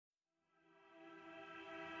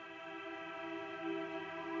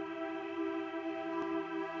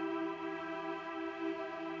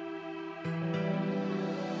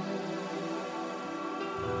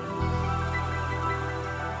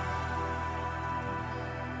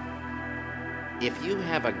If you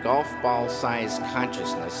have a golf ball-sized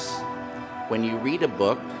consciousness, when you read a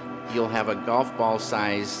book, you'll have a golf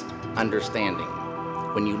ball-sized understanding.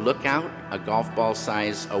 When you look out, a golf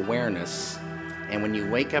ball-sized awareness. And when you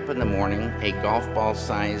wake up in the morning, a golf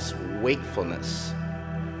ball-sized wakefulness.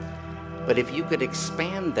 But if you could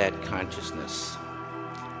expand that consciousness,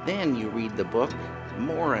 then you read the book,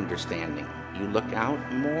 more understanding. You look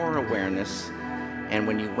out, more awareness. And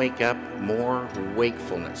when you wake up, more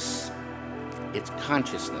wakefulness. It's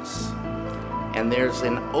consciousness. And there's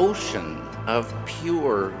an ocean of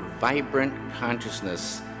pure, vibrant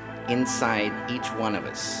consciousness inside each one of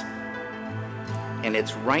us. And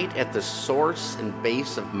it's right at the source and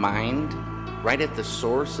base of mind, right at the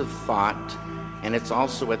source of thought, and it's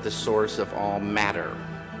also at the source of all matter.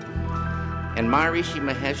 And Maharishi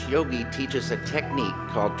Mahesh Yogi teaches a technique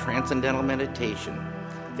called Transcendental Meditation.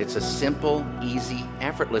 It's a simple, easy,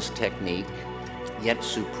 effortless technique, yet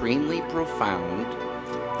supremely profound,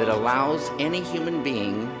 that allows any human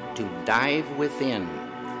being to dive within,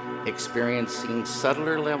 experiencing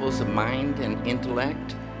subtler levels of mind and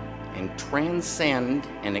intellect, and transcend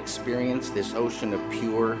and experience this ocean of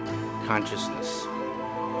pure consciousness.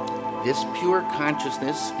 This pure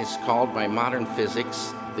consciousness is called by modern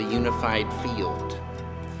physics the unified field.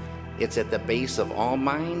 It's at the base of all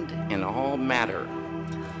mind and all matter.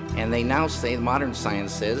 And they now say, modern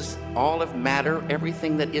science says, all of matter,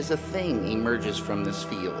 everything that is a thing, emerges from this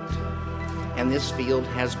field. And this field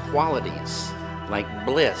has qualities like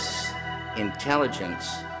bliss,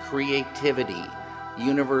 intelligence, creativity,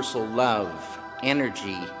 universal love,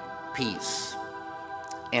 energy, peace.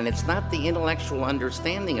 And it's not the intellectual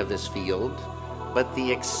understanding of this field, but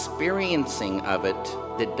the experiencing of it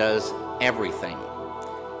that does everything.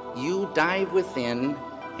 You dive within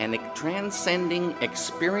and transcending,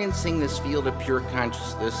 experiencing this field of pure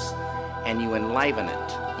consciousness, and you enliven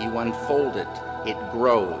it, you unfold it, it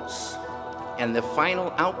grows. And the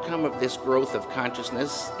final outcome of this growth of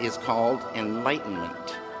consciousness is called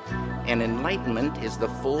enlightenment. And enlightenment is the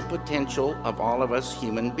full potential of all of us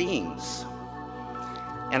human beings.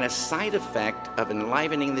 And a side effect of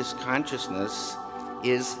enlivening this consciousness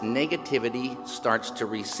is negativity starts to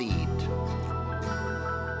recede.